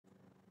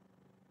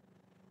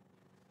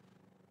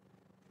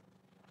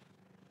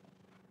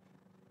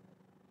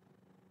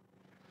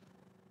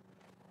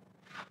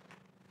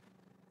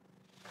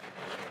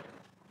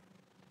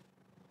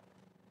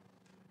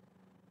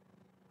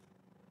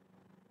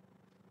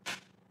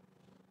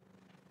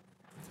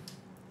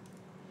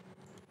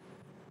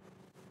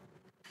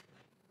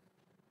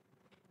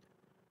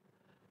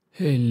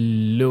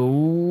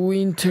Hello,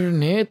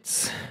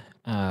 internet.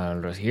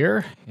 Right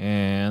here,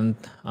 and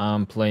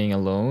I'm playing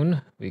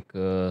alone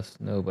because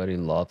nobody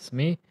loves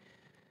me.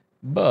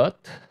 But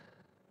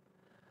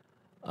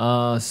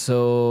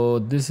so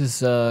this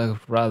is a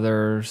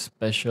rather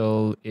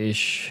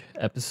special-ish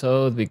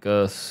episode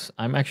because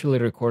I'm actually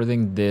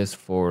recording this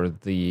for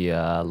the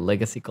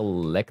Legacy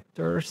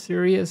Collector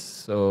series.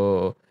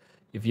 So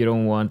if you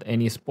don't want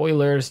any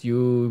spoilers,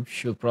 you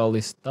should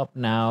probably stop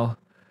now.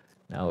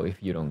 Now,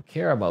 if you don't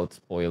care about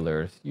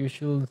spoilers, you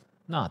should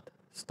not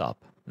stop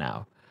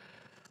now.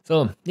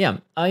 So yeah,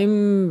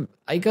 I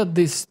got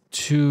these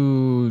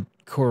two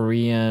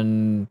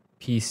Korean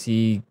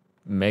PC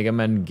Mega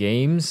Man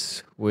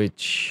games,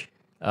 which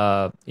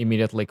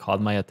immediately caught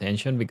my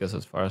attention because,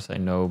 as far as I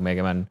know,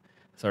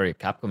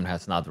 Capcom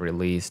has not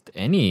released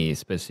any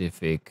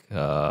specific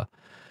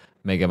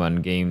Mega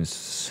Man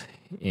games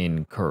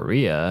in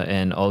Korea.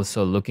 And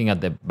also looking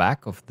at the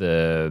back of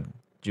the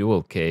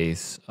jewel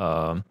case.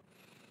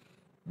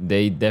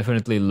 They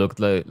definitely looked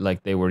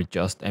like they were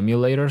just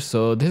emulators.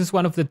 So this is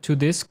one of the two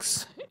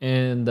discs,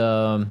 and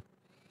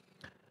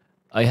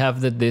I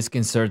have the disc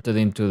inserted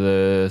into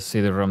the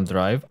CD-ROM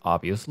drive,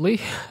 obviously,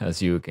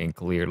 as you can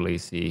clearly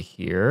see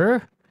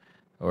here,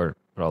 or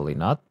probably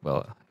not.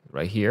 Well,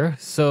 right here.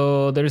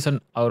 So there is an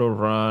auto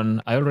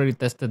run. I already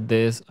tested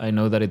this. I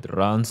know that it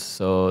runs,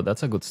 so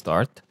that's a good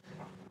start.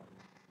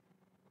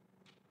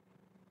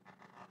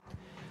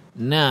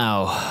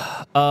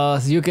 Now,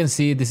 as you can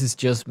see, this is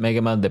just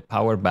Mega Man, the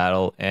Power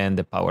Battle, and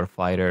the Power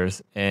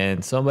Fighters.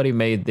 And somebody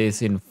made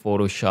this in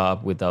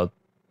Photoshop without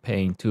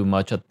paying too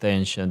much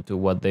attention to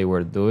what they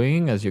were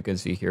doing. As you can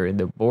see here in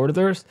the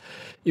borders,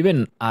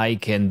 even I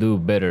can do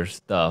better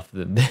stuff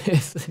than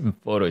this in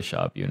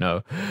Photoshop, you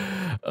know.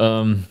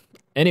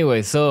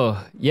 Anyway, so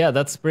yeah,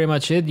 that's pretty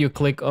much it. You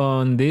click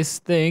on this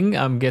thing.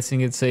 I'm guessing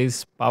it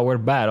says Power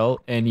Battle,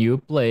 and you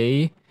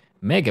play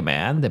Mega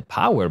Man, the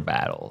Power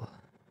Battle.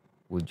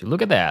 Would you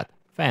look at that?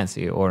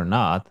 Fancy or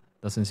not?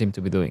 Doesn't seem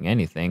to be doing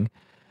anything.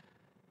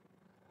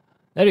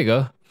 There you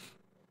go.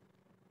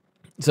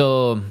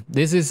 So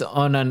this is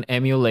on an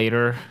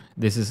emulator.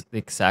 This is the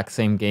exact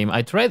same game.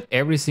 I tried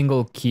every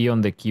single key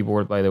on the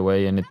keyboard, by the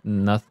way, and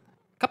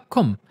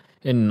Capcom,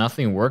 and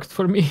nothing worked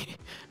for me.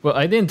 Well,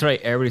 I didn't try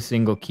every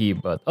single key,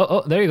 but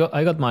oh, there you go.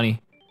 I got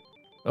money.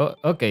 Oh,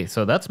 okay.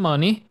 So that's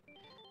money.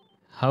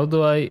 How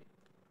do I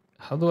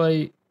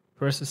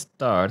press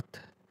start?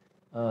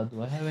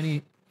 Do I have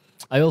any?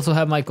 I also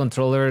have my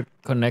controller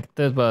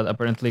connected, but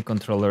apparently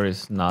controller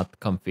is not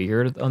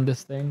configured on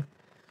this thing.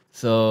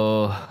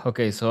 So,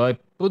 okay, so I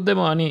put the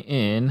money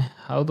in.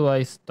 How do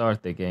I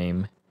start the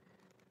game?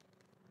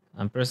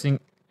 I'm pressing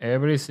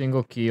every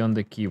single key on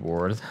the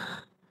keyboard.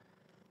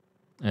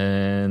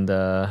 And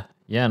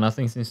yeah,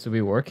 nothing seems to be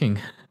working.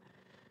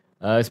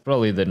 It's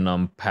probably the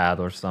numpad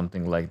or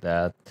something like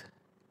that.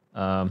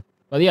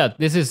 But yeah,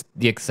 this is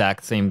the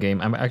exact same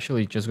game. I'm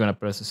actually just gonna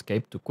press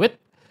escape to quit.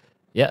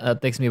 Yeah,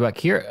 that takes me back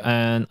here,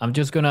 and I'm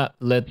just gonna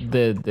let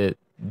the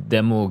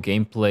demo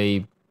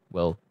gameplay,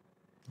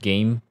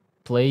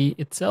 gameplay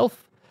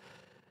itself,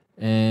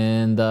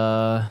 and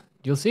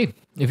you'll see.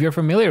 If you're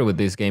familiar with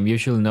this game, you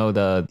should know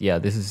that, yeah,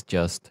 this is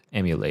just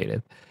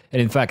emulated. And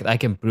in fact, I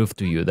can prove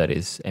to you that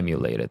it's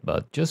emulated,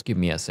 but just give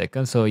me a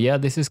second. So yeah,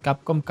 this is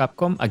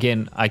Capcom.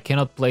 Again, I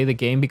cannot play the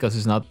game because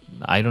it's not,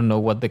 I don't know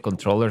what the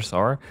controllers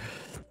are.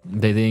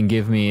 They didn't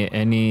give me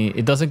any.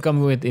 It doesn't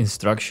come with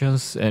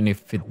instructions, and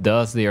if it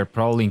does, they are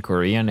probably in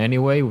Korean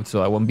anyway,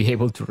 so I won't be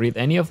able to read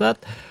any of that.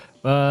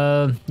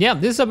 Yeah,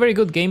 this is a very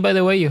good game, by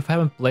the way. If you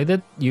haven't played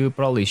it, you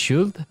probably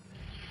should.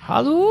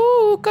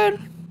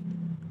 Hadouken!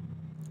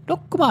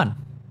 Rockman!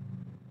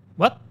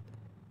 What?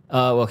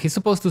 Well, he's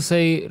supposed to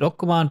say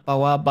Rockman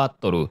Power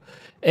Battle.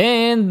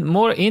 And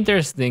more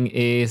interesting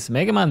is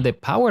Mega Man the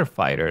Power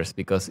Fighters,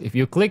 because if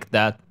you click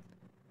that,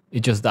 it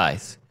just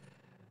dies.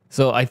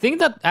 So I think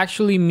that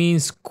actually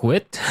means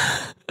quit.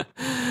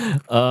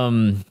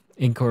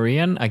 In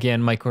Korean,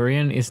 again, my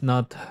Korean is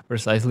not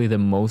precisely the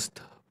most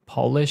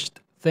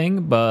polished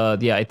thing,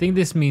 but yeah, I think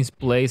this means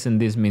place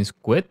and this means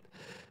quit,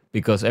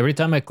 because every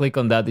time I click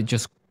on that, it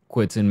just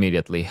quits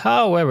immediately.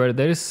 However,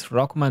 there is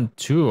Rockman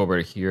 2 over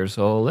here,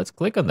 so let's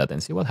click on that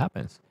and see what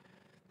happens.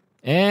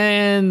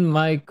 And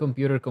my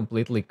computer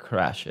completely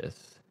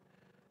crashes.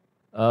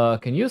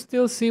 Can you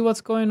still see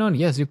what's going on?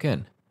 Yes, you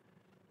can.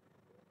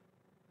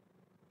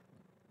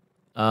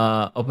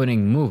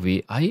 Opening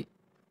movie.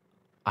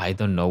 I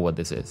don't know what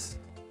this is.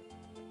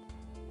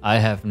 I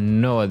have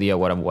no idea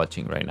what I'm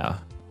watching right now.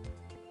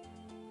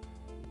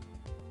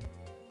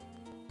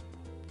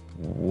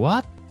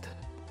 What?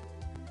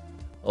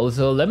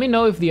 Also, let me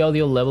know if the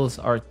audio levels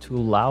are too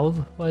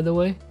loud, by the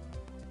way.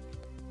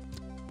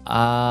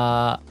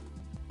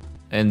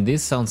 And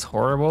this sounds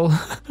horrible.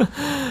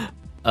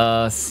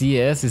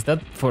 CS, is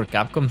that for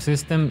Capcom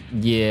system?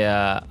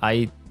 Yeah,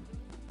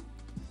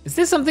 is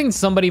this something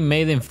somebody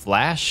made in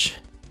Flash?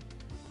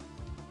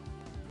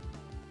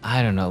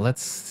 I don't know.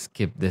 Let's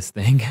skip this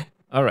thing.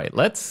 All right,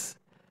 let's...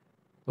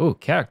 Oh,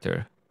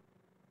 character.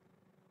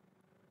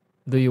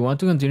 Do you want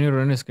to continue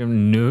running script?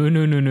 No,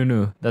 no, no, no,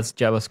 no. That's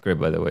JavaScript,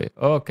 by the way.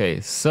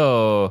 Okay,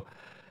 so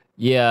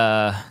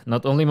yeah,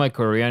 not only my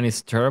Korean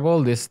is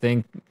terrible, this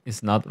thing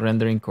is not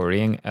rendering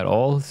Korean at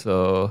all.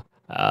 So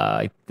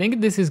I think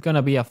this is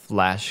gonna be a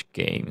Flash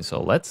game.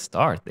 So let's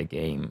start the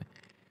game.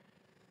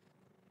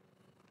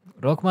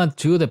 Rockman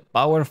 2, the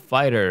Power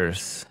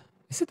Fighters.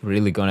 Is it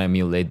really gonna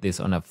emulate this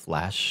on a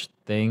Flash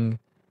thing?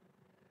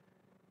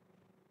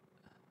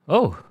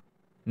 Oh,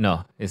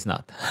 no, it's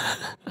not.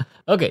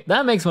 Okay,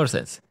 that makes more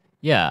sense.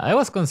 Yeah, I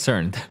was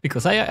concerned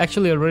because I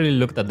actually already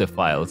looked at the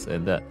files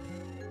and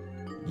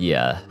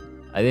yeah,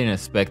 I didn't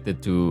expect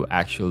it to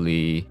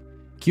actually...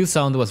 Q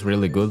sound was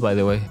really good, by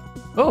the way.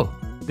 Oh,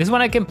 this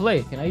one I can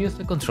play. Can I use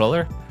the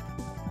controller?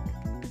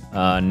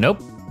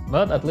 Nope.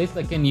 But at least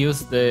I can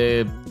use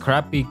the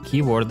crappy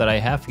keyboard that I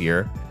have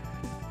here.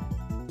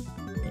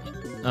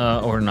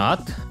 Or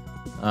not.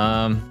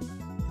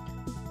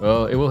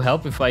 Well, it will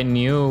help if I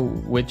knew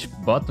which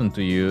button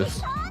to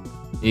use.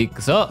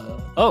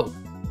 Oh,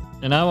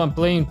 and now I'm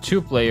playing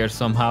 2 players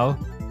somehow.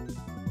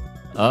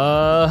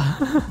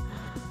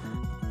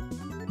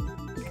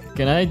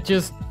 Can I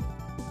just...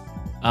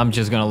 I'm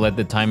just gonna let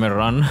the timer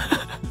run.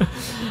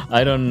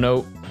 I don't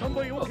know.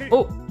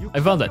 Oh, I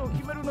found that.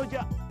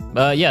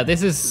 Yeah,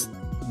 this is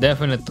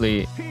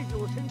definitely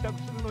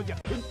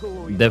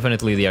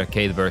the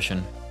arcade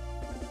version.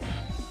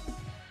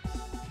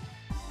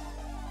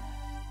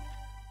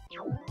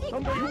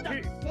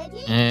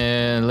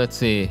 And let's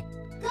see.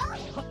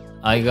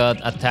 I got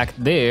attacked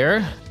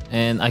there,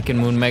 and I can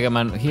move Mega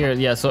Man here.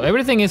 Yeah, so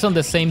everything is on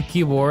the same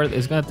keyboard.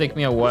 It's gonna take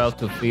me a while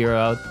to figure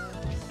out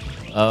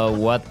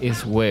what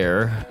is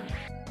where.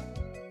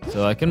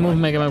 So I can move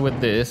Mega Man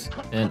with this,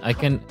 and I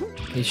can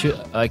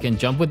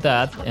jump with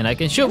that, and I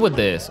can shoot with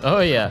this. Oh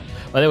yeah.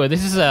 By the way,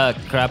 this is a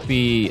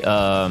crappy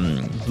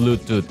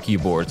Bluetooth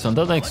keyboard, so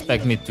don't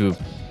expect me to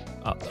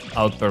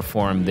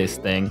outperform this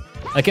thing.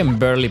 I can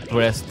barely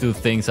press 2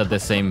 things at the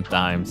same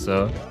time,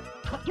 so...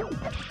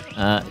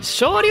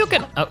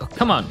 Shoryuken! Oh,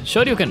 come on,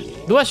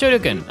 Shoryuken! Do a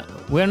Shoryuken!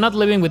 We're not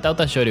living without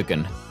a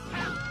Shoryuken.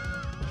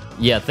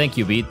 Yeah, thank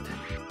you, Beat.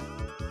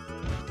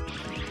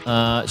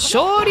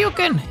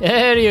 Shoryuken!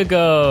 There you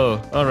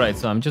go! Alright,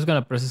 so I'm just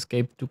gonna press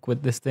escape to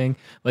quit this thing.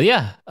 But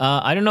yeah,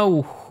 I don't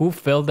know who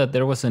felt that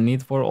there was a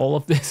need for all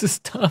of this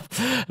stuff.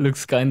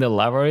 Looks kinda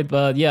elaborate,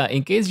 but yeah,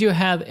 in case you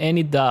had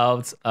any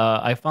doubts,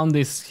 I found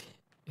this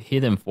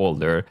hidden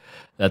folder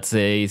that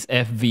says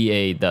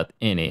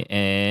fva.ini,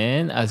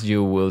 and as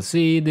you will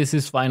see, this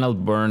is Final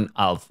Burn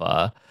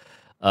Alpha,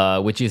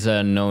 which is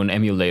a known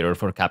emulator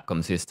for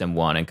Capcom System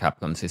 1 and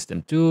Capcom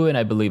System 2, and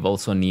I believe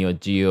also Neo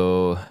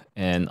Geo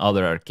and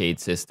other arcade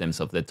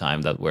systems of the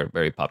time that were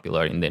very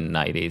popular in the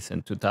 90s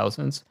and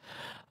 2000s.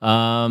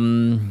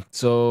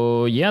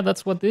 So yeah,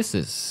 that's what this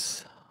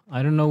is.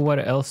 I don't know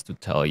what else to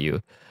tell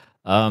you.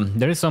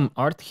 There is some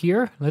art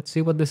here. Let's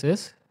see what this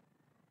is.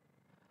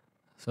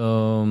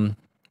 So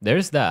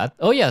there's that.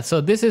 Oh yeah,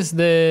 so this is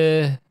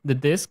the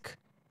disc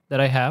that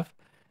I have,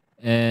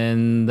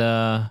 and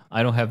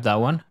I don't have that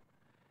one.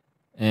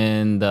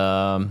 And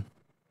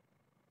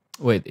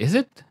wait, is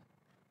it?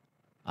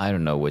 I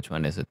don't know which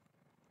one is it.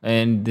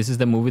 And this is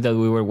the movie that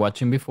we were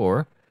watching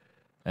before.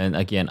 And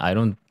again, I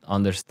don't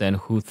understand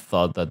who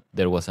thought that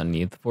there was a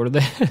need for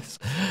this.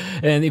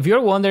 And if you're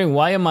wondering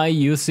why am I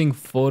using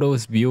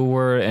Photos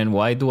Viewer and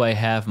why do I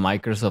have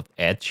Microsoft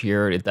Edge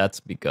here, that's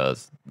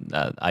because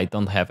I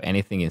don't have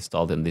anything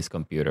installed in this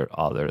computer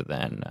other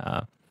than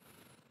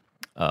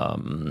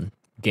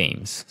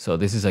games. So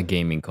this is a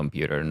gaming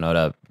computer, not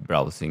a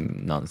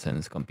browsing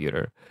nonsense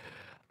computer.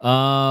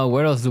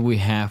 What else do we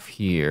have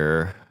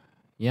here?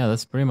 Yeah,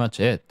 that's pretty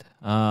much it.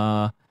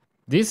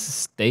 This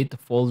state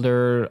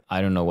folder,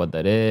 I don't know what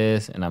that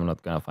is, and I'm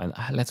not gonna find...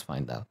 let's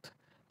find out.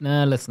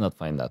 Nah, let's not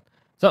find out.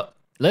 So,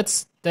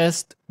 let's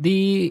test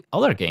the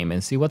other game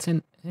and see what's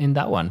in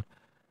that one.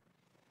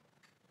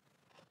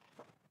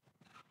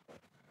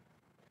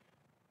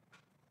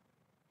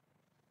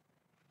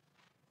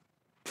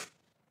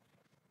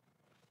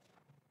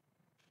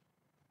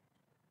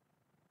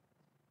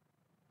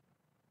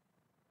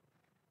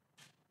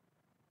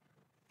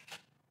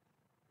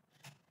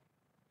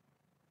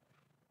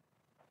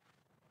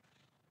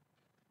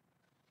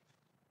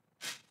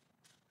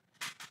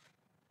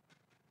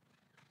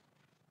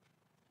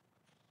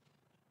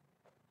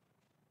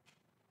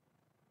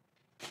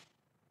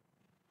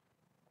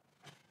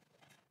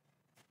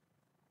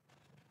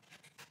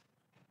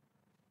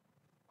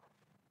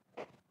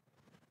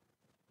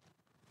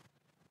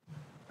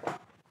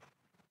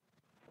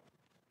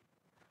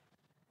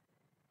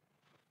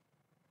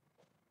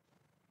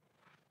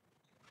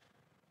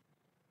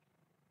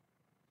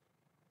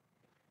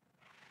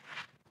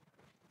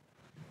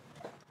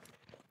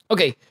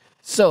 Okay,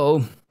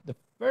 so the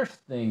first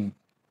thing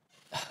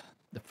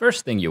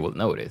you will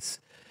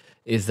notice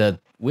is that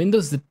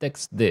Windows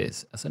detects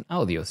this as an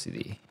audio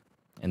CD.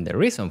 And the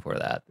reason for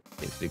that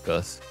is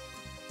because,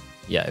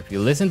 yeah, if you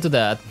listen to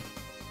that,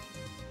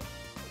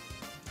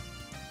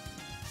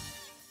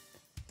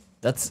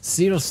 that's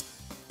Zero's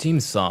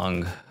theme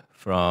song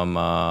from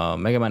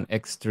Mega Man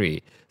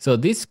X3. So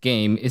this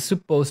game is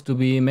supposed to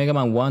be Mega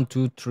Man 1,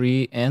 2,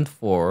 3, and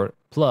 4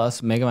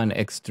 plus Mega Man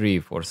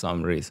X3 for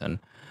some reason.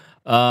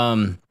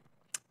 Um,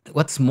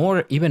 what's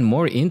even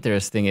more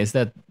interesting is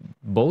that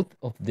both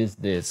of these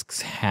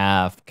discs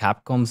have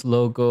Capcom's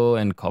logo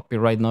and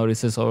copyright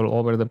notices all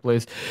over the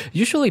place.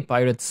 Usually,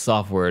 Pirate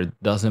Software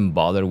doesn't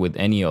bother with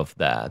any of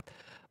that.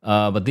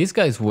 But these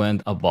guys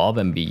went above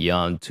and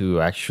beyond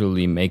to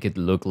actually make it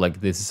look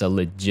like this is a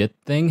legit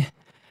thing.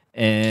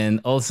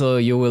 And also,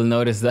 you will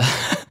notice that,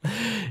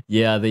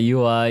 yeah, the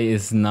UI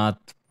is not,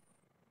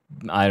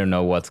 I don't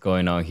know what's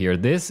going on here.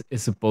 This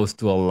is supposed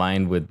to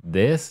align with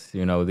this.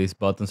 You know, these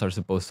buttons are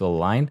supposed to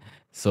align.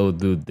 So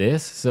do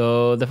this.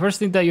 So the first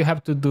thing that you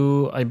have to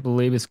do, I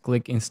believe, is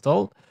click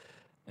install.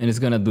 And it's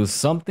going to do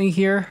something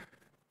here.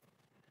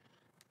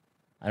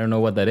 I don't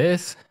know what that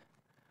is.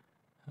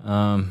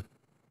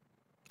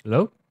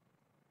 Hello?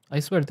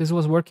 I swear this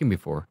was working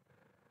before.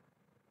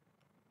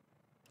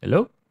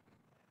 Hello?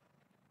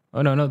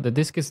 Oh, no, the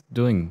disk is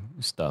doing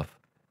stuff.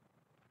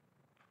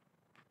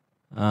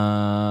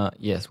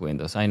 Yes,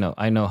 Windows. I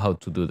know how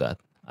to do that.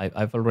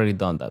 I've already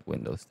done that,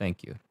 Windows.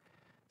 Thank you.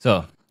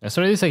 So let's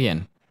try this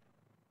again.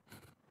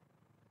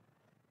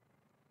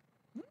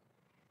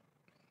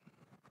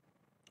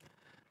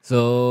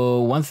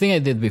 So one thing I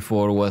did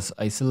before was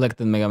I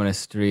selected Mega Man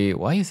S3.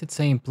 Why is it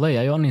saying play?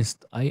 I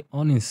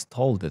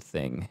uninstalled the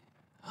thing.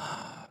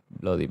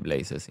 Bloody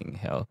blazes in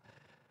hell.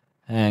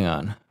 Hang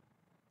on.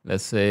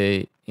 Let's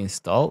say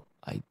install.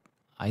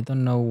 I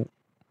don't know.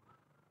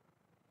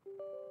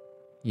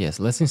 Yes,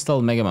 let's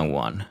install Mega Man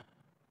 1.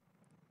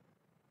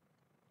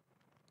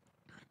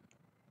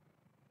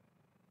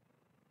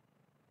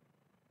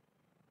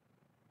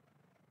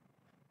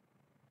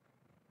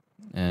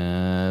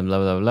 Blah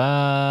blah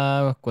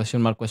blah.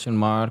 Question mark, question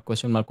mark,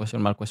 question mark,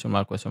 question mark, question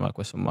mark, question mark,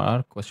 question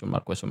mark, question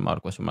mark, question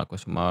mark, question mark,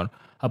 question mark.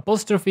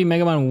 Apostrophe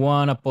Mega Man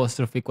 1,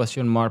 apostrophe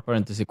question mark,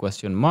 parenthesis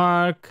question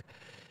mark.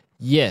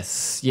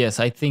 Yes,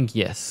 I think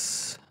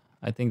yes.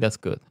 I think that's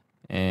good.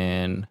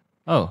 And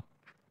oh,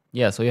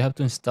 yeah, so you have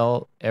to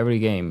install every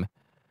game.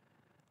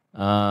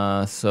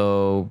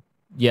 So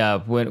yeah,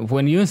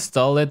 when you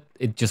install it,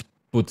 it just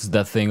puts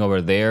that thing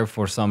over there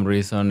for some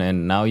reason,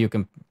 and now you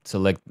can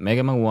select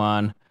Mega Man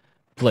 1,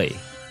 play.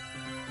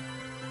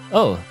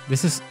 Oh,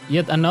 this is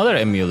yet another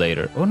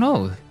emulator. Oh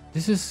no,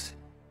 this is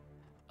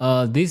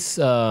this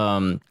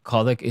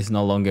codec is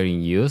no longer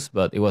in use,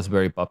 but it was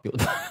very popular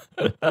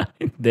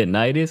in the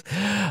 90s.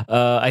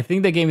 I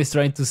think the game is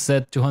trying to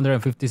set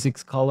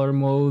 256 color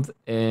mode,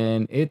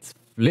 and it's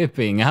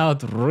flipping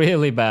out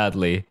really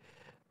badly.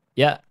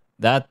 Yeah,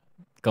 that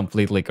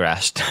completely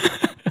crashed.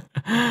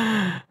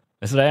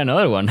 Let's try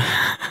another one.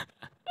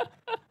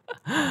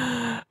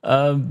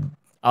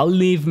 I'll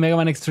leave Mega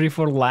Man X3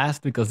 for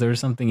last because there's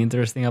something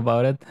interesting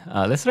about it.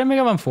 Let's try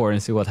Mega Man 4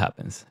 and see what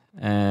happens.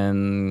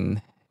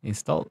 And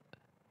install.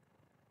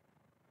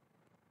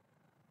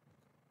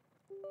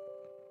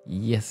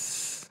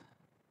 Yes.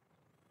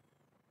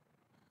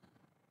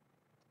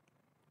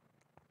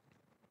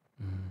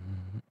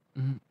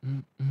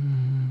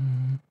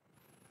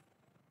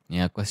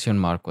 Yeah, question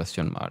mark,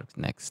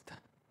 next.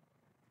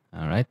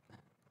 All right.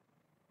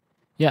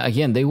 Yeah,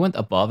 again, they went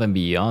above and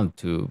beyond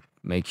to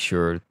make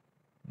sure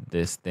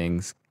these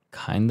things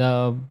kind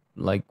of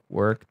like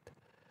worked.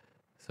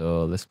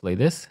 So let's play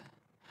this.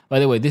 By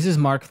the way, this is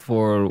marked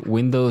for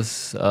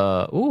Windows.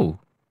 Ooh,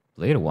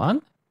 player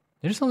one?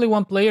 There's only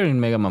one player in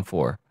Mega Man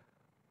 4.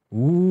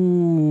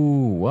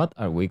 Ooh, what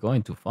are we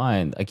going to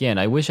find? Again,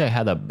 I wish I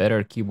had a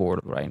better keyboard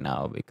right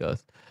now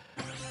because,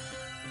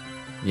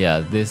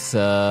 yeah, this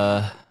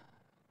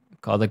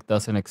codec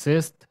doesn't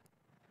exist.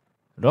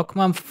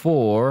 Rockman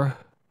 4.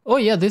 Oh,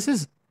 yeah, this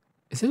is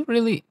it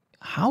really?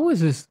 How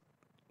is this?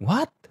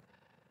 What?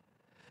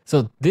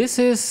 So this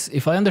is,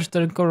 if I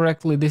understand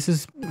correctly, this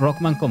is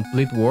Rockman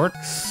Complete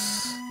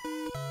Works.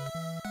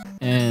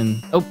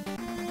 And, oh,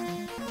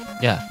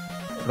 yeah,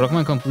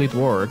 Rockman Complete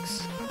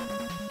Works.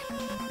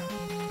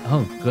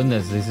 Oh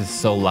goodness, this is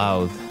so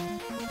loud.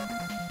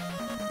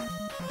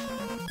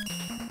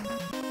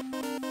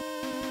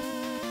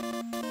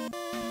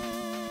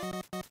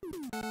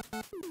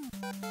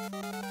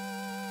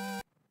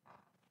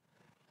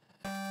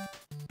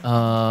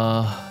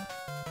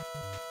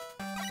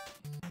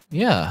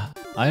 Yeah,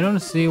 I don't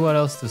see what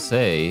else to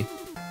say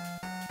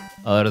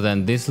other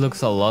than this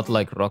looks a lot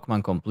like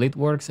Rockman Complete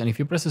Works, and if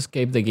you press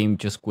escape, the game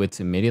just quits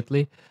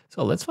immediately.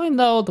 So let's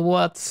find out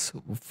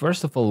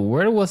first of all,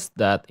 where was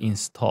that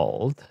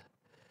installed?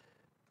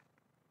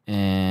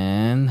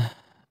 And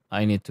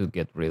I need to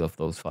get rid of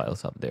those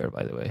files up there,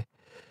 by the way.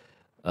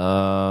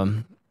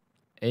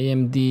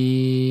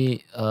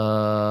 AMD,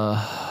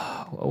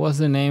 what was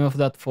the name of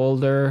that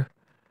folder?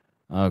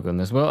 Oh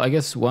goodness, well, I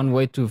guess one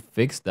way to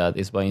fix that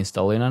is by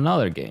installing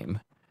another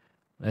game.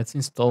 Let's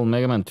install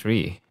Mega Man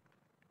 3.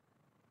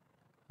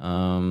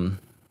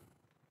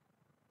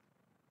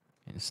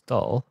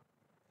 Install.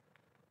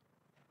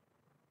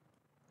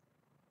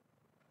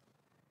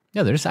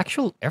 Yeah, there's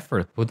actual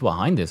effort put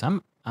behind this.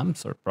 I'm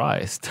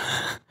surprised.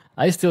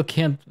 I still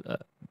can't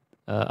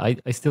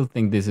I still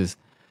think this is,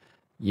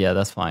 yeah,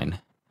 that's fine.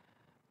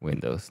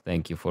 Windows,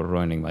 thank you for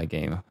ruining my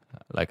game.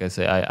 Like I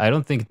say, I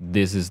don't think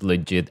this is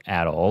legit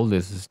at all.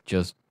 This is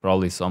just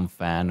probably some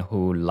fan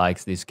who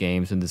likes these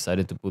games and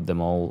decided to put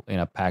them all in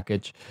a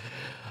package.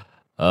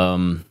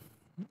 Um,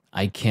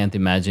 I can't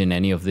imagine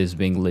any of this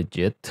being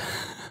legit.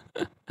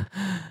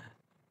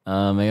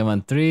 Mega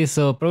Man 3.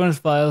 So programs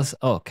files.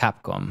 Oh,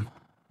 Capcom.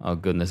 Oh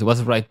goodness, it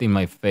was right in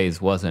my face,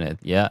 wasn't it?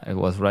 Yeah, it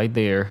was right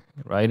there,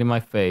 right in my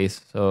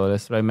face. So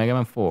let's try Mega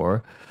Man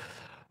 4.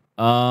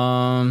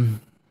 Um,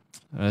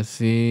 let's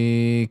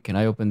see. Can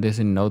I open this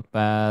in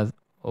Notepad?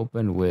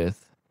 Open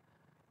with.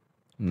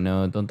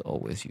 No, don't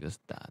always use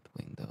that.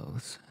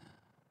 Windows.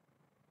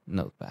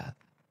 Notepad.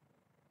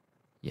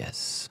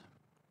 Yes.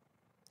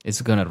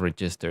 It's gonna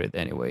register it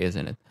anyway,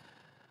 isn't it?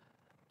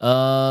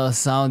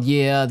 Sound.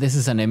 Yeah, this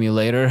is an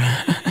emulator.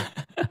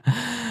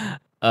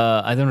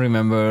 I don't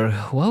remember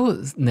what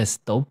was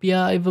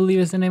Nestopia, I believe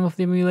is the name of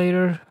the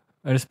emulator.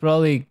 It's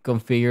probably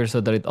configured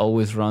so that it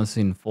always runs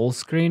in full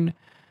screen.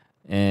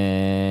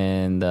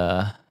 And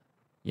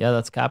yeah,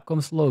 that's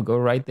Capcom's logo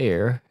right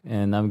there.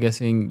 And I'm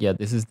guessing, yeah,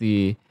 this is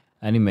the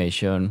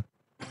animation.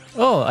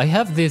 Oh, I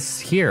have this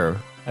here.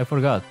 I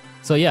forgot.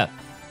 So yeah,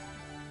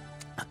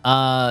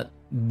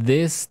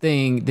 this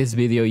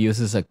video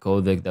uses a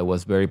codec that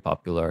was very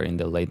popular in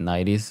the late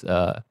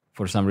 90s.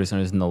 For some reason,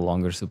 it's no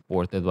longer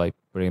supported by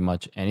pretty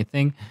much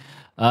anything.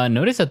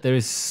 Notice that there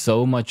is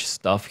so much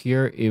stuff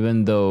here,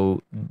 even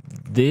though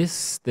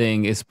this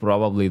thing is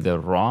probably the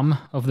ROM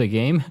of the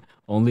game,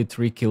 only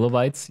 3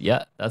 kilobytes.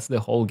 Yeah, that's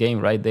the whole game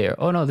right there.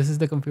 Oh no, this is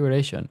the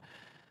configuration.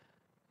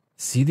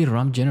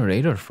 CD-ROM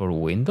generator for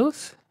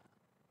Windows?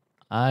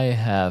 I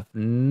have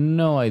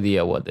no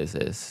idea what this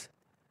is.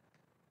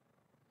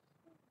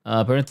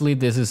 Apparently,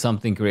 this is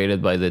something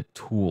created by the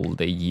tool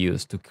they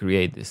use to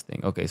create this thing.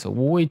 Okay, so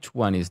which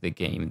one is the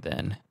game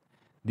then?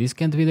 This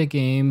can't be the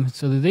game.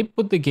 So did they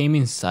put the game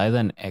inside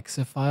an exe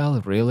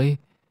file? Really?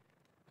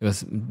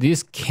 Because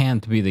this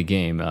can't be the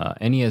game.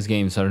 NES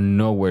games are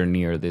nowhere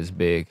near this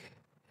big.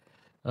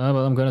 But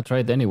I'm gonna try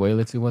it anyway.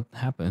 Let's see what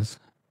happens.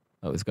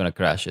 Oh, it's gonna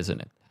crash,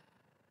 isn't it?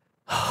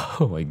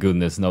 Oh my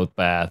goodness,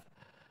 Notepad.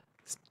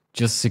 It's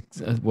just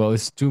six. Well,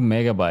 it's 2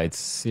 MB.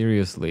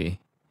 Seriously.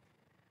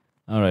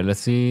 All right, let's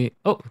see.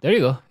 Oh, there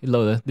you go. It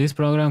loaded. This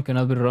program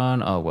cannot be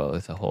run. Oh, well,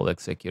 it's a whole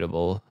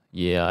executable.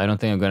 Yeah, I don't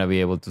think I'm going to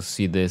be able to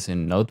see this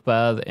in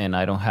Notepad, and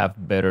I don't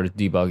have better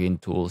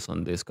debugging tools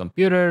on this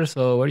computer,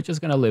 so we're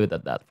just going to leave it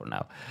at that for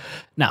now.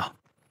 Now,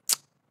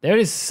 there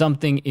is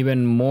something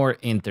even more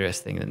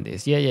interesting than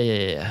this.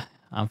 Yeah.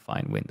 I'm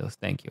fine, Windows.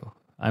 Thank you.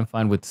 I'm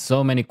fine with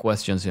so many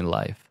questions in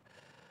life.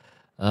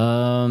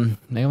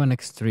 Mega Man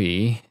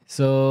X3.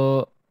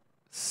 So,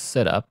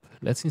 setup.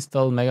 Let's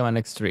install Mega Man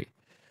X3.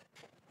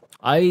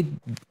 I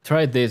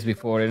tried this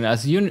before, and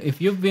if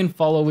you've been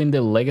following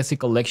the Legacy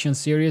Collection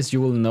series, you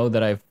will know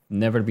that I've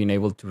never been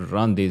able to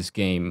run this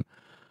game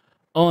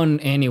on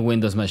any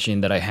Windows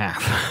machine that I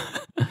have.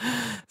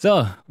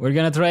 So we're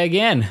gonna try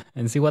again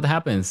and see what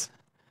happens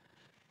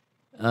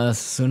as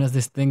soon as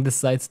this thing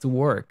decides to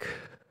work,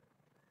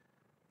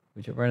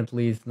 which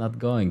apparently it's not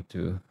going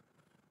to.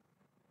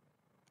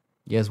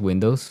 Yes,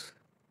 Windows.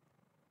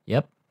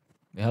 Yep,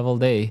 we have all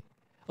day.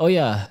 Oh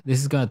yeah,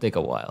 this is gonna take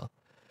a while.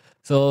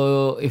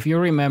 So if you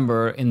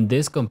remember, in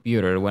this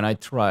computer, when I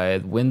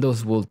tried,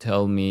 Windows will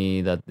tell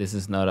me that this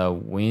is not a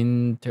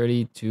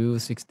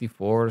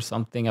Win3264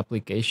 something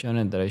application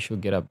and that I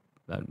should get a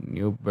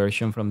new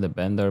version from the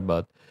vendor.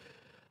 But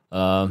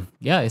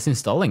yeah, it's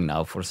installing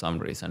now for some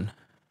reason.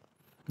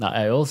 Now,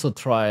 I also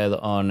tried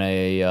on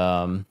a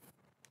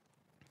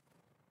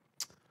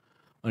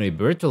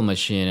virtual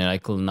machine, and I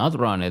could not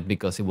run it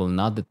because it will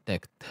not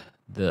detect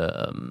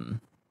the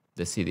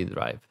CD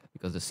drive,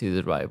 because the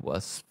CD drive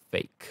was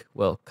fake.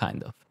 Well,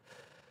 kind of.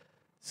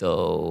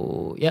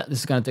 So yeah, this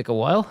is gonna take a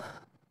while.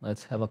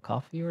 Let's have a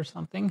coffee or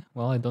something.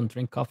 Well, I don't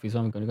drink coffee, so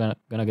I'm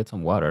gonna get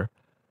some water.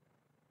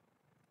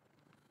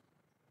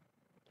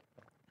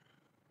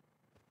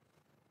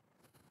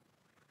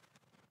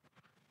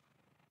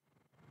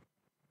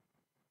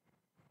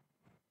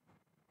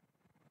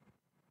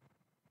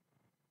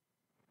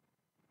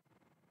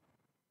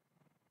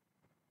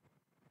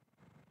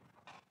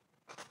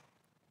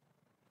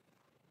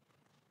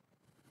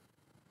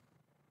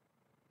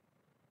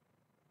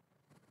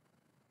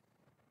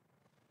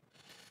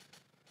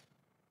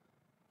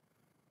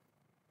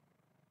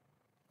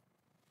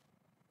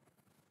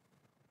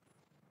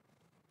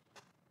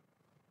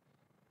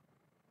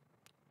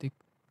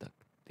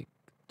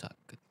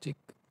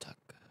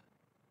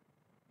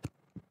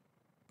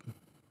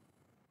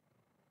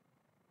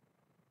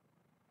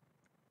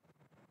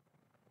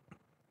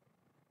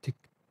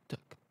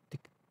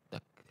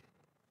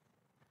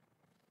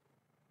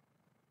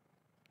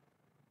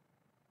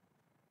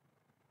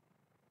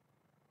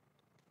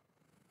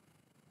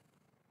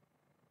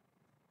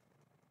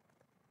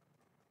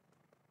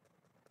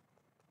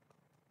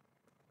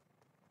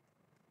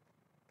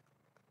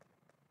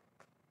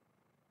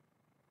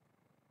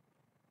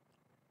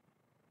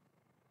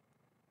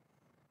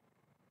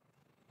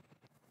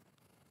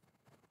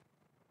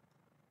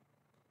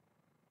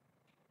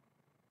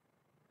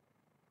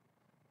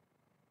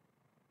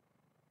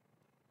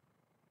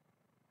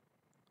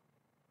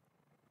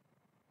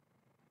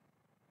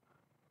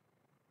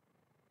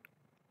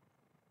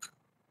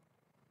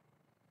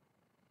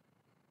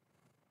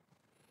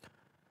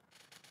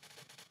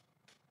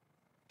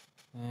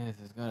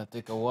 This is gonna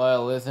take a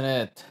while, isn't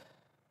it?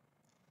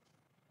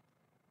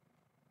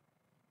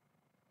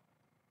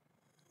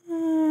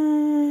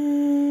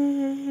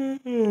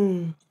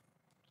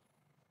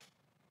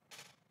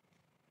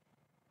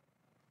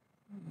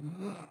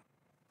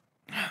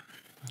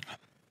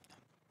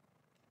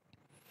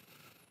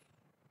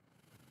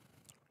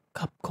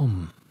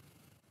 Capcom.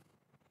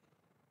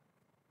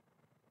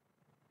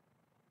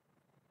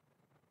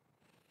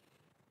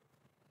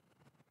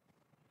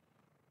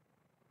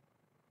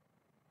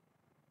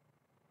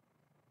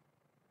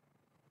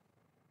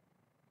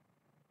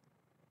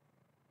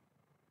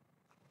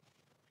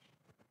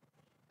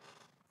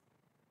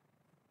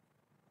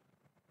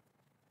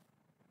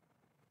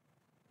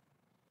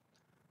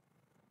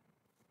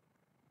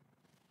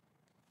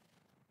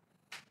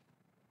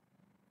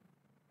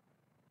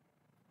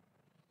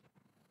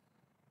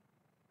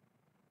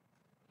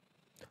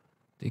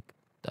 Tick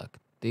tock,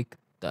 tick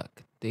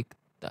tock, tick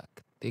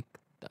tock, tick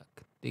tock,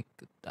 tick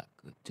tock,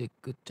 tick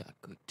tock,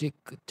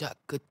 tick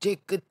tock,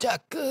 tick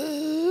tock.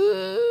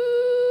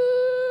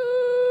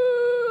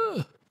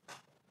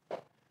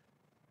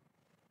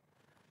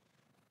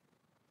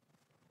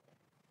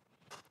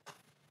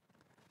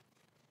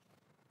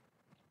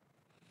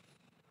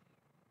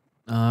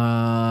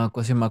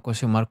 Question mark,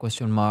 question mark,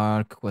 question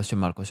mark, question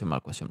mark, question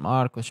mark, question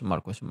mark, question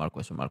mark, question mark,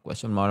 question mark,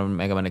 question mark,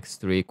 Mega Man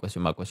X3,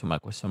 question mark, question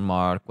mark, question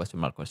mark, question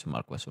mark, question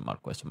mark, question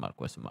mark, question mark,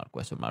 question mark,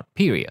 question mark,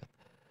 period.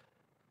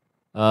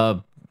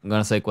 I'm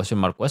gonna say question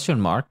mark, question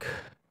mark.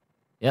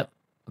 Yep.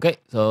 Okay,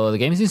 so the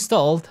game is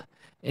installed,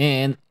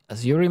 and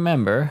as you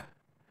remember,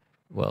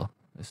 well,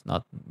 it's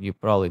not, you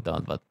probably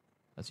don't, but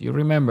as you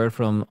remember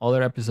from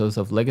other episodes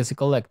of Legacy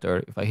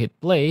Collector, if I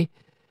hit play,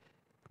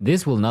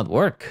 this will not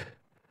work.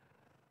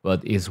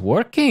 But it's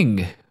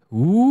working.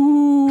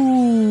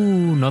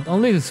 Ooh, not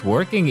only is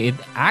working, it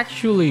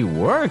actually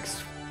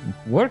works.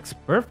 Works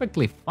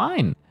perfectly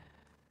fine.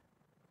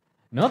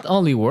 Not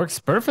only works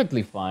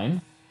perfectly fine.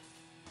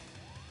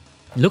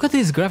 Look at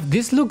this graph.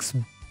 This looks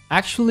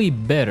actually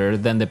better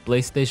than the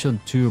PlayStation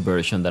 2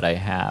 version that I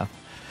have.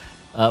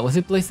 Was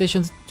it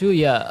PlayStation 2?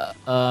 Yeah,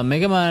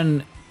 Mega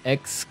Man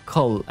X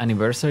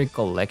Anniversary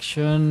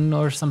Collection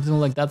or something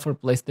like that for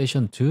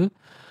PlayStation 2.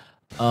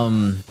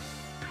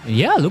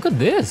 Yeah, look at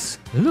this.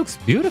 It looks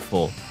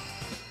beautiful.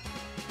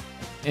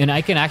 And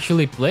I can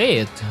actually play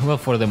it, well,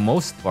 for the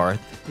most part.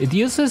 It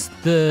uses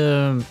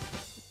the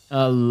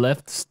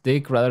left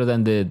stick rather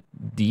than the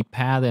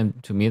D-pad,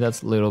 and to me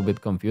that's a little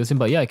bit confusing.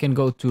 But yeah, I can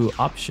go to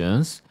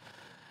options,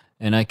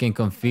 and I can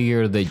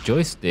configure the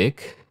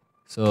joystick.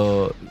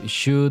 So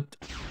shoot,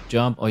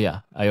 jump. Oh yeah,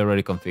 I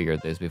already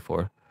configured this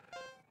before.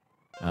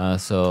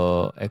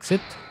 So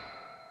exit.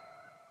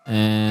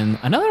 And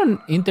another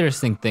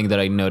interesting thing that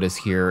I notice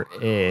here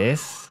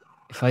is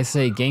if I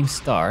say game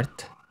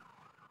start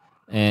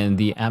and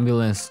the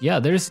ambulance, yeah,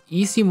 there's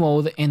easy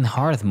mode and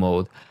hard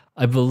mode.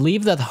 I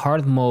believe that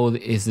hard mode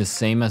is the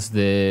same as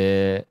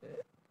the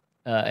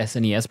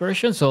SNES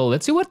version. So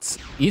let's see what's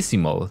easy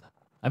mode.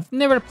 I've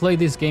never played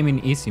this game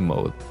in easy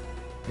mode.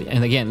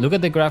 And again, look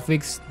at the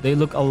graphics. They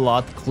look a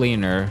lot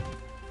cleaner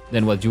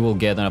than what you will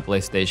get on a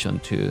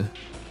PlayStation 2.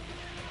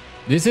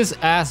 This is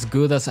as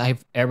good as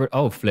I've ever...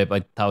 Oh, flip, I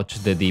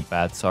touched the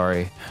D-pad,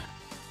 sorry.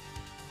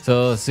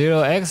 So,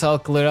 0x, I'll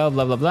clear out,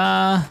 blah, blah,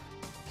 blah.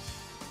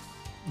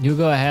 You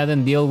go ahead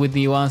and deal with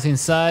the ones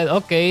inside.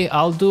 Okay,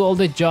 I'll do all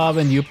the job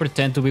and you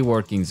pretend to be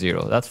working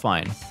 0. That's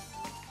fine.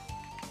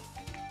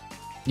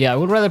 Yeah, I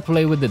would rather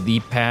play with the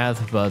D-pad,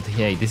 but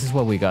hey, this is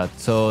what we got.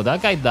 So,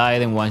 that guy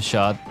died in one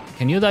shot.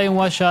 Can you die in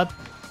one shot?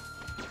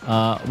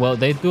 Well,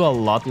 they do a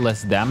lot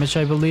less damage,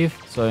 I believe.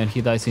 So, and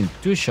he dies in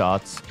 2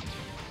 shots.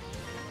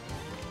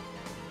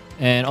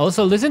 And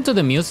also listen to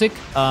the music.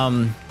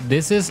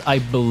 This is, I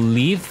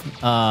believe,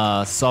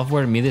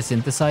 software MIDI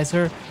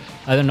synthesizer.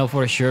 I don't know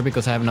for sure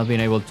because I have not been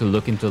able to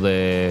look into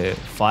the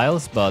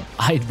files, but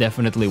I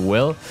definitely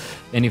will.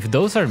 And if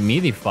those are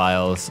MIDI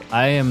files,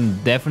 I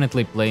am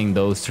definitely playing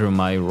those through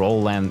my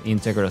Roland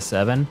Integra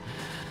 7,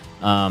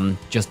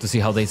 just to see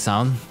how they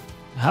sound.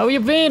 How you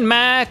been,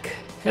 Mac?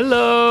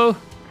 Hello,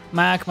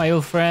 Mac, my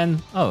old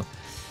friend. Oh,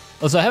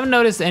 also I haven't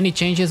noticed any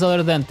changes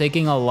other than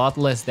taking a lot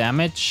less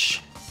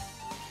damage.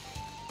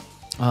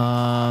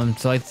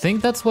 So I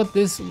think that's what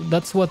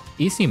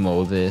easy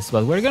mode is,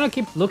 but we're gonna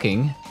keep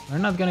looking. We're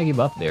not gonna give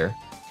up there.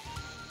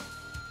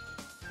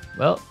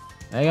 Well,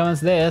 Mega Man's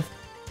dead.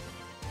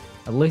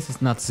 At least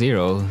it's not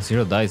 0.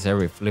 0 dies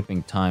every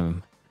flipping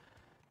time.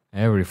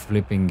 Every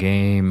flipping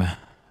game.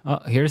 Oh,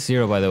 here's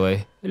 0, by the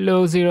way.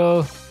 Hello,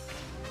 0.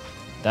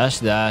 Dash,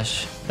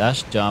 dash,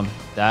 dash, jump,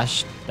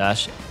 dash,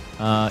 dash.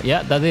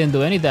 Yeah, that didn't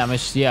do any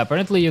damage. Yeah,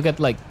 apparently you get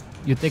like,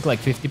 you take like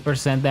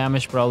 50%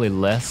 damage, probably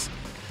less.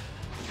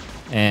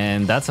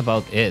 And that's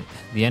about it.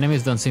 The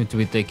enemies don't seem to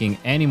be taking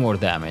any more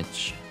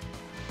damage.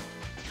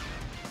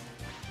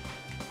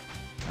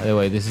 By the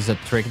way, this is a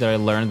trick that I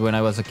learned when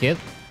I was a kid.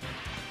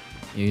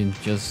 You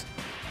just,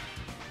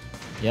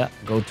 yeah,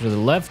 go to the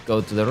left,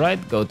 go to the right,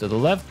 go to the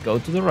left, go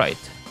to the right.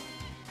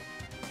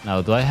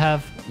 Now, do I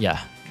have,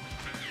 yeah.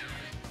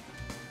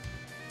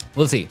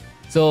 We'll see.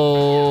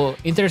 So,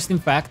 interesting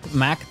fact,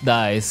 Mac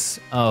dies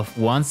of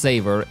 1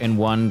 saber and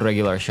 1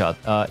 regular shot.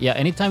 Yeah,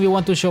 anytime you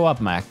want to show up,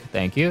 Mac,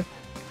 thank you.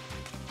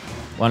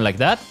 1 like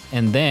that,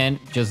 and then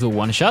just do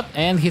 1 shot,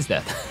 and he's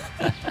dead.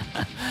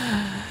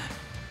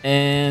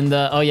 And,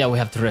 oh yeah, we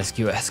have to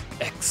rescue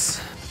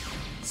X.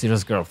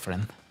 Zero's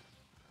girlfriend.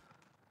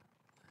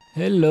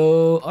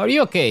 Hello, are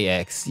you okay,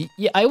 X?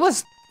 Yeah, I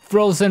was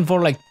frozen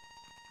for like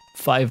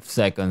 5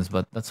 seconds,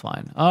 but that's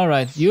fine. All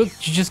right, you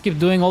just keep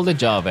doing all the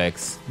job,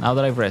 X. Now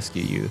that I've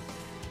rescued you.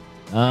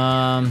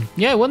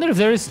 Yeah, I wonder if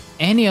there is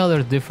any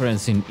other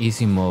difference in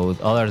easy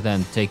mode other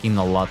than taking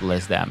a lot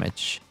less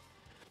damage.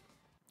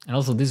 And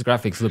also, these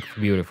graphics look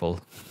beautiful.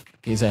 In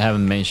case I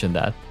haven't mentioned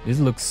that, this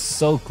looks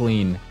so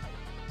clean.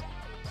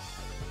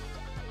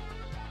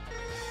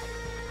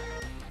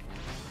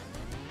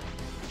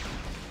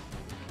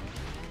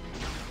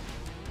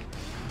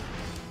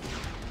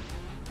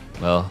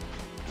 Well.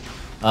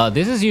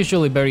 This is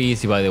usually very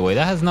easy, by the way.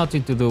 That has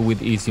nothing to do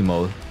with easy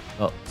mode.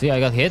 Oh, see,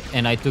 I got hit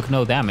and I took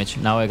no damage.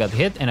 Now I got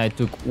hit and I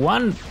took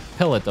 1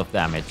 pellet of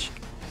damage.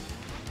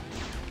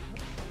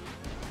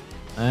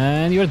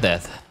 And you're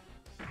dead.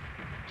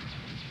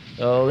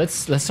 So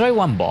let's try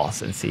 1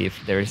 boss and see if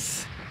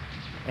there's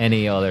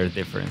any other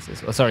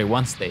differences. Oh, sorry,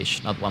 1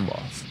 stage, not 1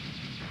 boss.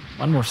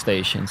 1 more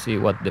stage and see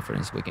what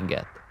difference we can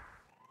get.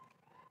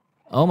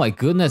 Oh my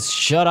goodness,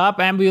 shut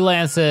up,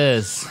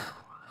 ambulances!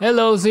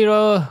 Hello,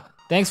 Zero!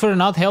 Thanks for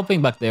not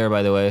helping back there,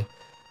 by the way.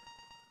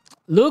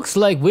 Looks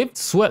like we've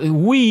swept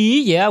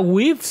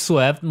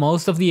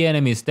most of the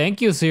enemies. Thank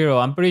you, Zero.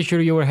 I'm pretty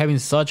sure you were having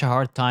such a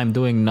hard time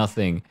doing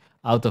nothing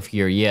out of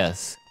here,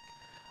 yes.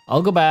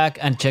 I'll go back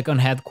and check on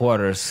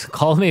headquarters.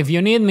 Call me if you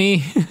need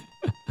me.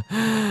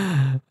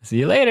 See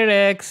you later,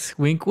 X.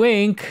 Wink,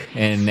 wink.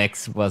 And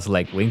X was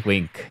like, wink,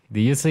 wink.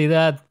 Do you see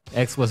that?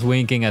 X was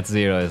winking at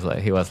Zero. It's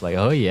like, he was like,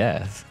 oh,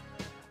 yes.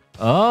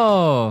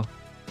 Oh.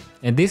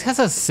 And this has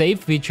a save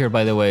feature,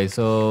 by the way.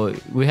 So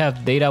we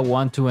have data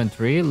 1, 2, and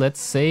 3. Let's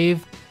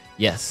save.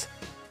 Yes.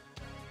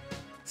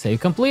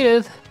 Save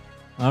completed.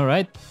 All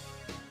right.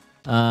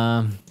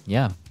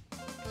 Yeah.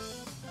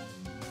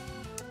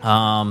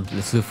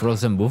 Let's do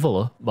frozen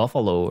buffalo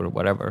or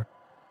whatever.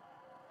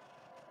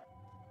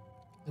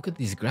 Look at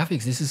these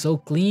graphics. This is so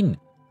clean.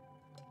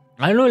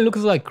 I know it looks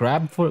like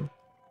crap for...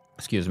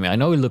 Excuse me. I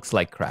know it looks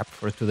like crap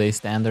for today's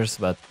standards,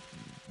 but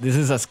this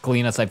is as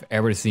clean as I've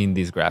ever seen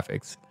these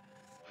graphics.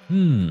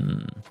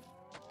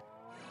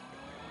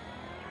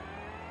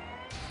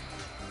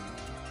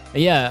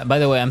 Yeah, by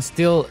the way, I'm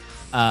still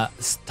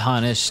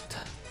astonished.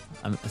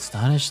 I'm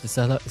astonished? Is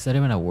that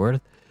even a word?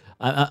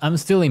 I'm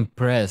still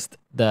impressed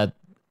that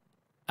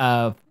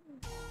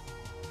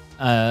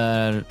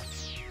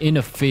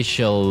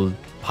unofficial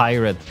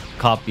pirate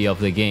copy of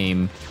the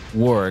game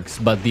works,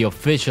 but the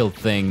official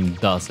thing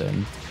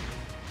doesn't.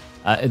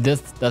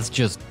 That's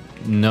just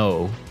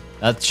no.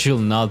 That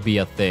should not be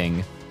a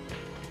thing.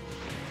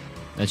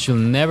 That should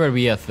never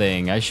be a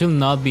thing. I should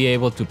not be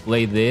able to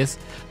play this,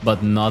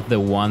 but not the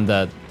one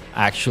that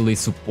actually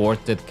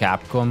supported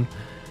Capcom.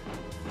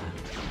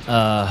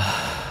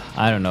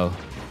 I don't know.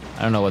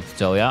 I don't know what to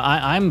tell you.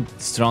 I'm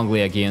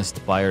strongly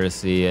against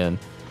piracy, and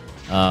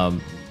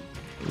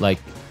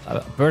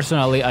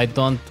personally, I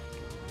don't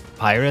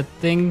pirate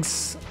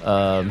things,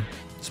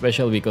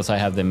 especially because I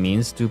have the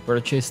means to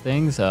purchase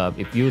things.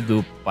 If you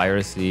do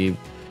piracy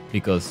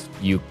because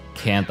you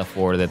can't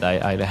afford it,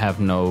 I have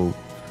no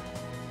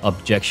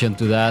objection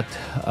to that.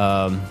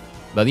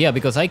 But yeah,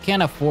 because I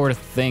can't afford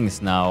things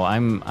now,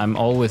 I'm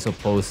always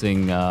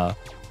opposing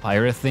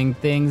pirating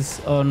things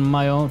on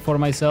my own for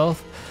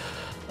myself.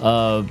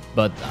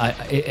 But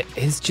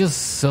it's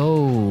just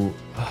so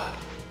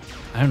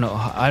I don't know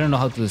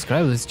how to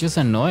describe it. It's just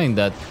annoying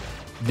that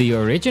the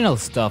original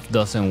stuff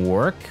doesn't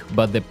work,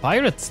 but the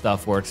pirate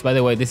stuff works. By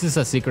the way, this is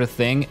a secret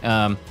thing.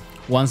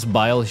 Once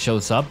Bile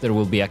shows up, there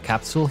will be a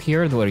capsule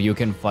here where you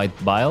can fight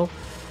Bile,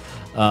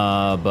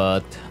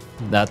 but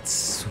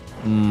that's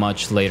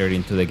much later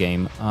into the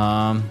game.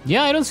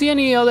 Yeah, I don't see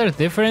any other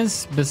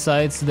difference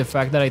besides the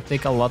fact that I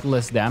take a lot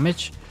less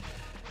damage.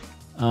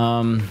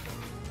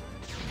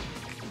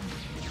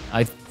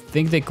 I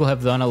think they could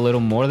have done a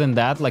little more than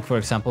that, like for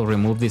example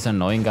remove these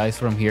annoying guys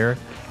from here.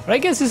 But I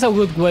guess it's a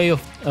good way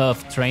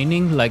of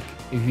training, like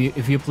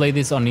if you play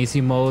this on easy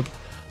mode,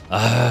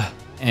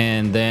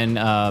 and then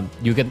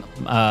you get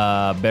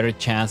a better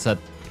chance at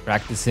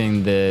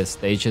practicing the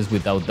stages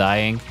without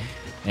dying.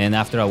 And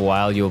after a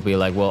while, you'll be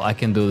like, well, I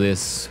can do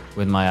this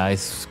with my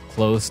eyes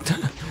closed.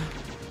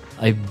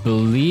 I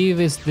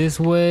believe it's this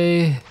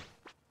way.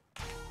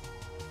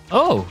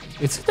 Oh,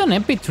 is it an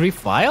MP3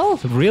 file?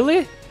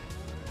 Really?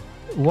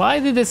 Why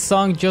did the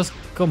song just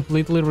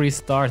completely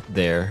restart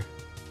there?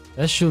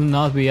 That should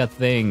not be a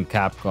thing,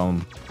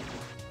 Capcom.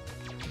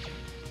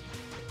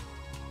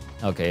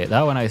 Okay,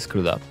 that one I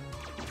screwed up.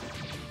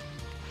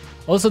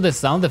 Also, the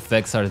sound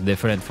effects are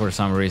different for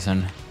some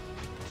reason.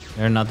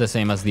 They're not the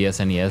same as the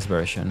SNES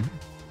version.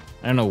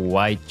 I don't know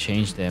why I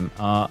changed them.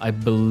 I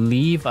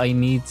believe I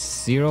need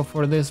Zero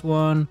for this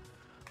one.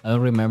 I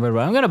don't remember, but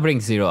I'm gonna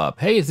bring Zero up.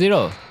 Hey,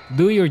 Zero,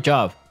 do your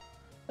job.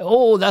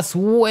 Oh, that's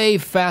way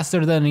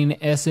faster than in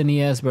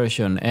SNES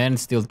version, and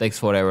still takes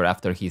forever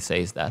after he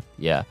says that.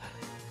 Yeah,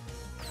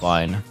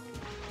 fine.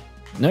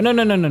 No, no,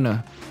 no, no, no, no.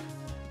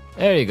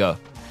 There you go.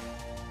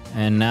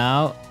 And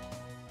now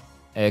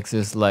X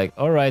is like,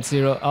 all right,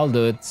 Zero, I'll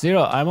do it.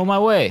 Zero, I'm on my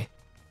way.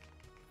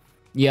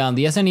 Yeah, on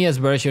the SNES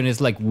version,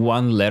 it's like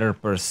 1 letter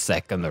per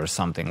second or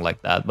something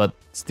like that, but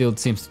still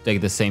seems to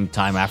take the same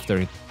time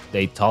after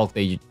they talk.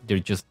 They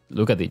just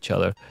look at each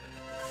other.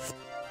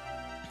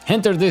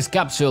 Enter this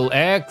capsule,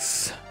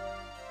 X.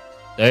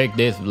 Take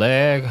this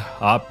leg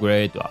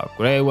upgrade to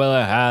upgrade will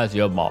enhance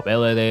your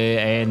mobility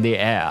in the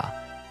air.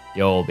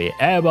 You'll be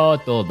able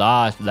to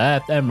dash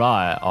left and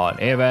right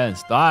on even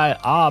straight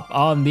up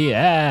on the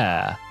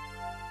air.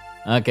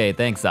 Okay,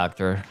 thanks,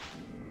 Doctor.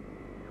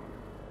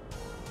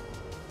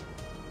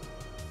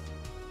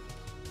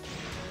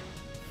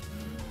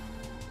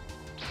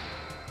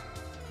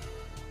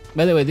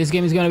 By the way, this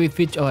game is gonna be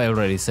featured. Oh, I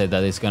already said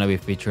that it's gonna be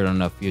featured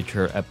on a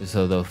future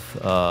episode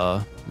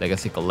of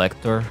Legacy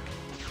Collector.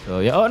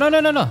 So yeah. Oh no no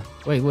no no!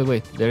 Wait wait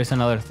wait! There is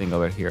another thing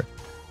over here.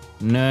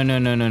 No no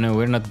no no no!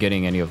 We're not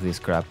getting any of this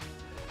crap.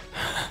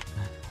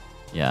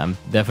 Yeah, I'm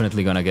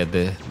definitely gonna get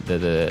the.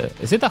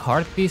 Is it a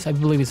heart piece? I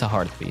believe it's a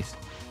heart piece.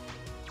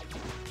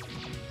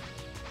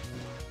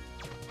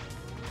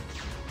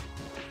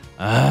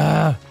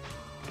 Ah.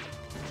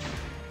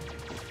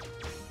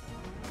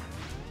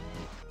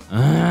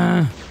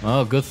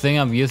 Oh, good thing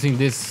I'm using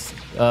this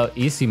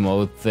easy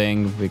mode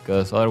thing,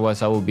 because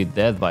otherwise I will be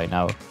dead by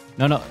now.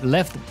 No, no,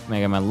 left,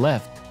 Mega Man,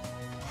 left.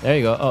 There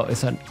you go. Oh,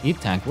 it's an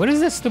E-Tank. What is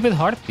this stupid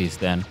heart piece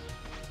then?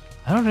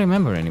 I don't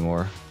remember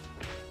anymore.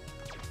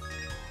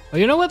 Oh,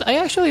 you know what? I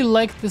actually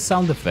like the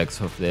sound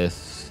effects of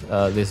this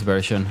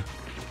version.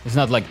 It's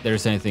not like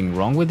there's anything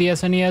wrong with the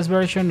SNES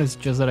version. It's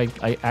just that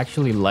I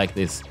actually like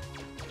this.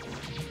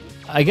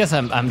 I guess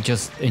I'm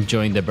just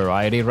enjoying the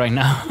variety right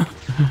now.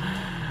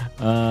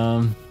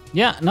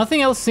 Yeah,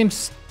 nothing else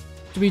seems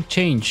to be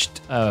changed,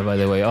 by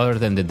the way, other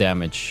than the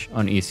damage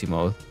on easy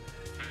mode.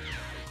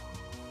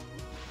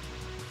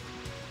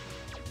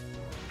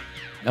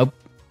 Nope,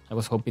 I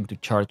was hoping to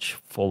charge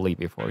fully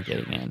before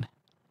getting in.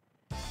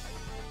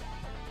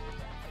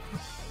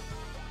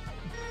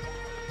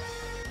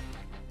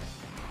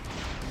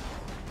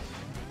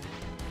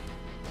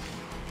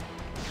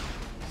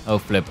 Oh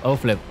flip, oh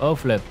flip, oh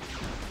flip.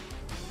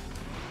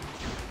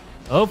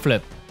 Oh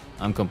flip.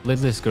 I'm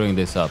completely screwing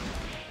this up.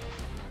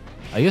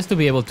 I used to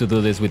be able to do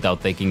this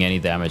without taking any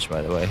damage,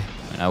 by the way.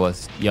 When I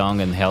was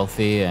young and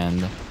healthy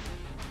and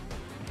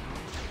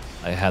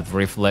I had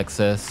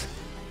reflexes.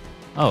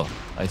 Oh,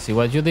 I see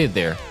what you did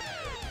there.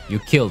 You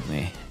killed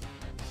me.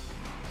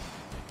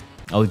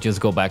 I'll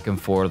just go back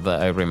and forth,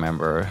 I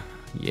remember.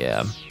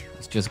 Yeah,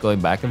 it's just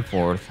going back and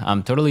forth.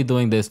 I'm totally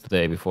doing this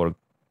today before,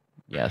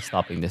 yeah,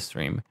 stopping the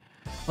stream.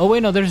 Oh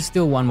wait, no, there's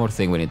still one more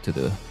thing we need to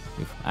do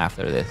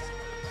after this.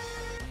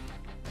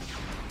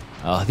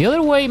 Oh, the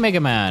other way, Mega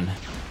Man.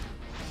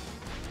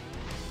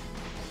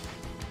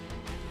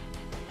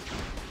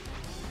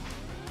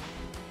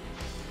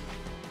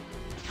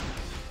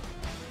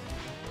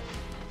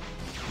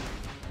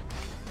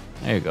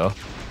 There you go.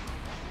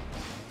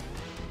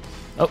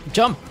 Oh,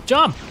 jump,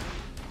 jump!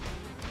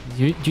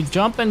 You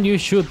jump and you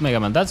shoot, Mega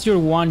Man. That's your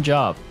one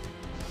job.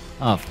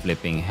 Oh,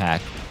 flipping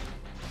hack.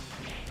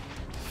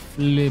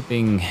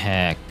 Flipping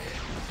hack.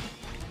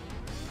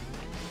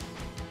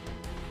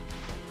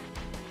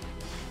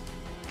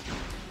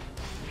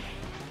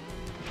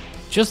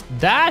 Just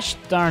dash,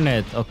 darn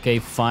it. Okay,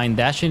 fine.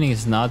 Dashing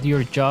is not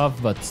your job,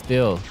 but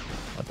still.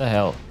 What the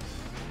hell?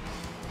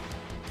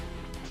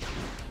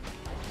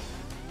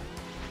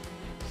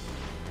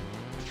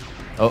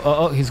 Oh,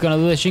 oh, oh, he's gonna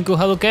do the Shinku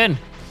Hadouken!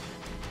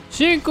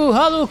 Shinku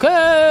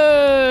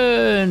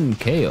Hadouken!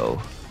 KO.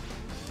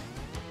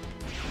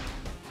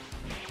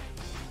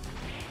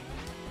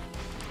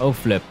 Oh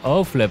flip,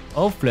 oh flip,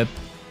 oh flip.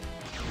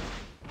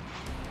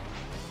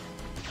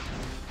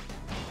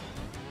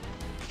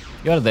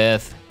 You're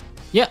dead.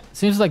 Yeah,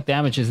 seems like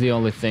damage is the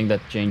only thing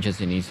that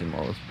changes in easy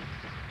mode.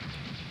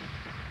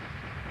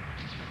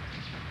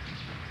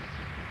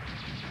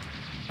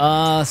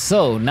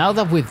 So now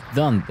that we've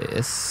done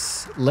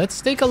this,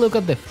 let's take a look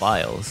at the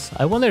files.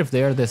 I wonder if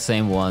they are the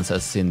same ones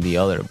as in the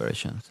other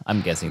versions.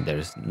 I'm guessing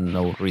there's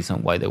no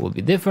reason why they would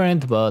be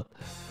different, but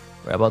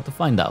we're about to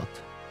find out.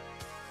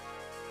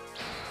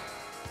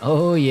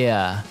 Oh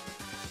yeah.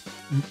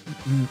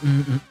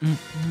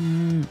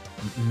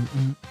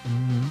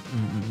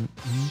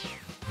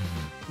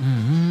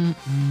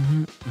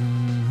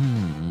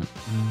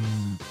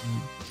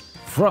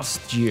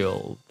 Frost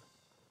Shield.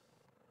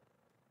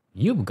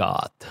 You've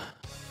got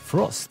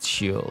Frost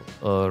Shield.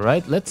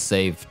 Alright, let's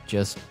save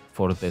just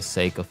for the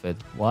sake of it.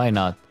 Why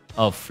not?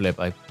 Oh, flip,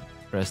 I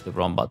pressed the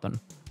wrong button.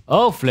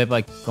 Oh, flip,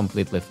 I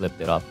completely flipped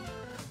it up.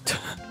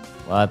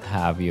 What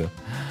have you?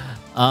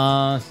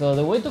 So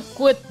the way to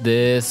quit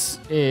this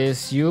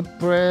is you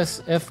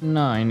press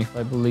F9,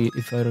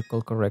 if I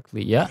recall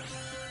correctly. Yeah.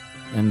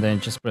 And then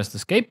just press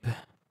escape.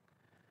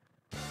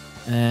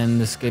 And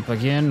escape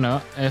again.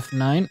 No,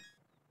 F9.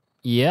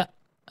 Yeah.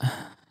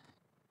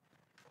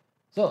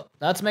 So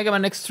that's Mega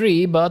Man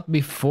X3, but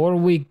before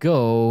we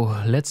go,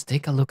 let's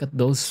take a look at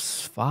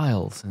those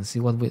files and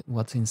see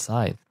what's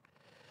inside.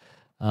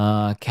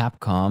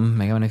 Capcom,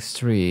 Mega Man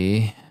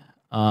X3.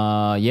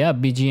 Yeah,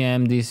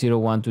 BGM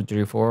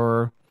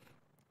D01234.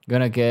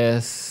 Gonna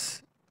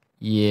guess.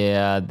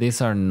 Yeah, these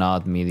are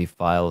not MIDI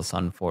files,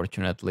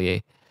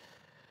 unfortunately.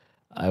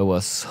 I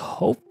was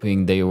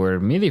hoping they were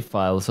MIDI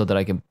files so that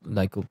I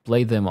could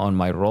play them on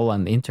my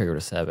Roland Integer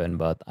 7,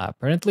 but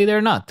apparently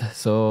they're not.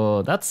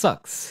 So that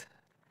sucks.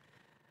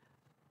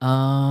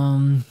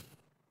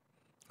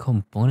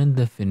 Component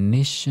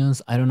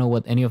definitions. I don't know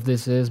what any of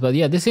this is, but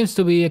yeah, this seems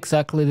to be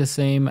exactly the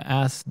same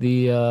as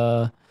the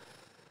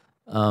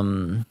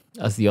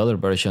other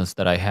versions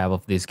that I have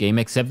of this game,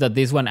 except that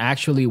this one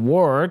actually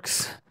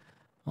works,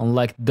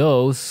 unlike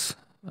those.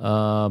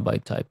 By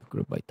type,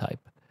 group by type.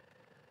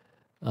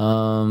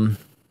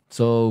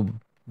 So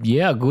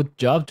yeah, good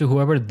job to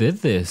whoever did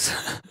this.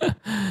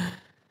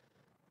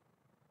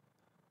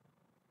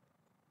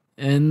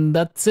 And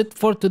that's it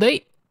for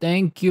today.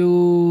 Thank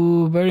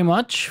you very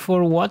much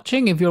for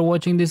watching. If you're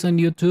watching this on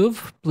YouTube,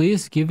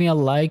 please give me a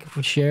like,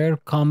 share,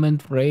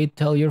 comment, rate,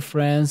 tell your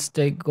friends,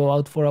 go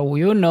out for a,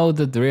 you know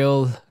the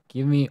drill.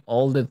 Give me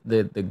all the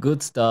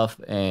good stuff,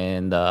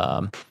 and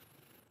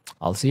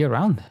I'll see you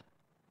around.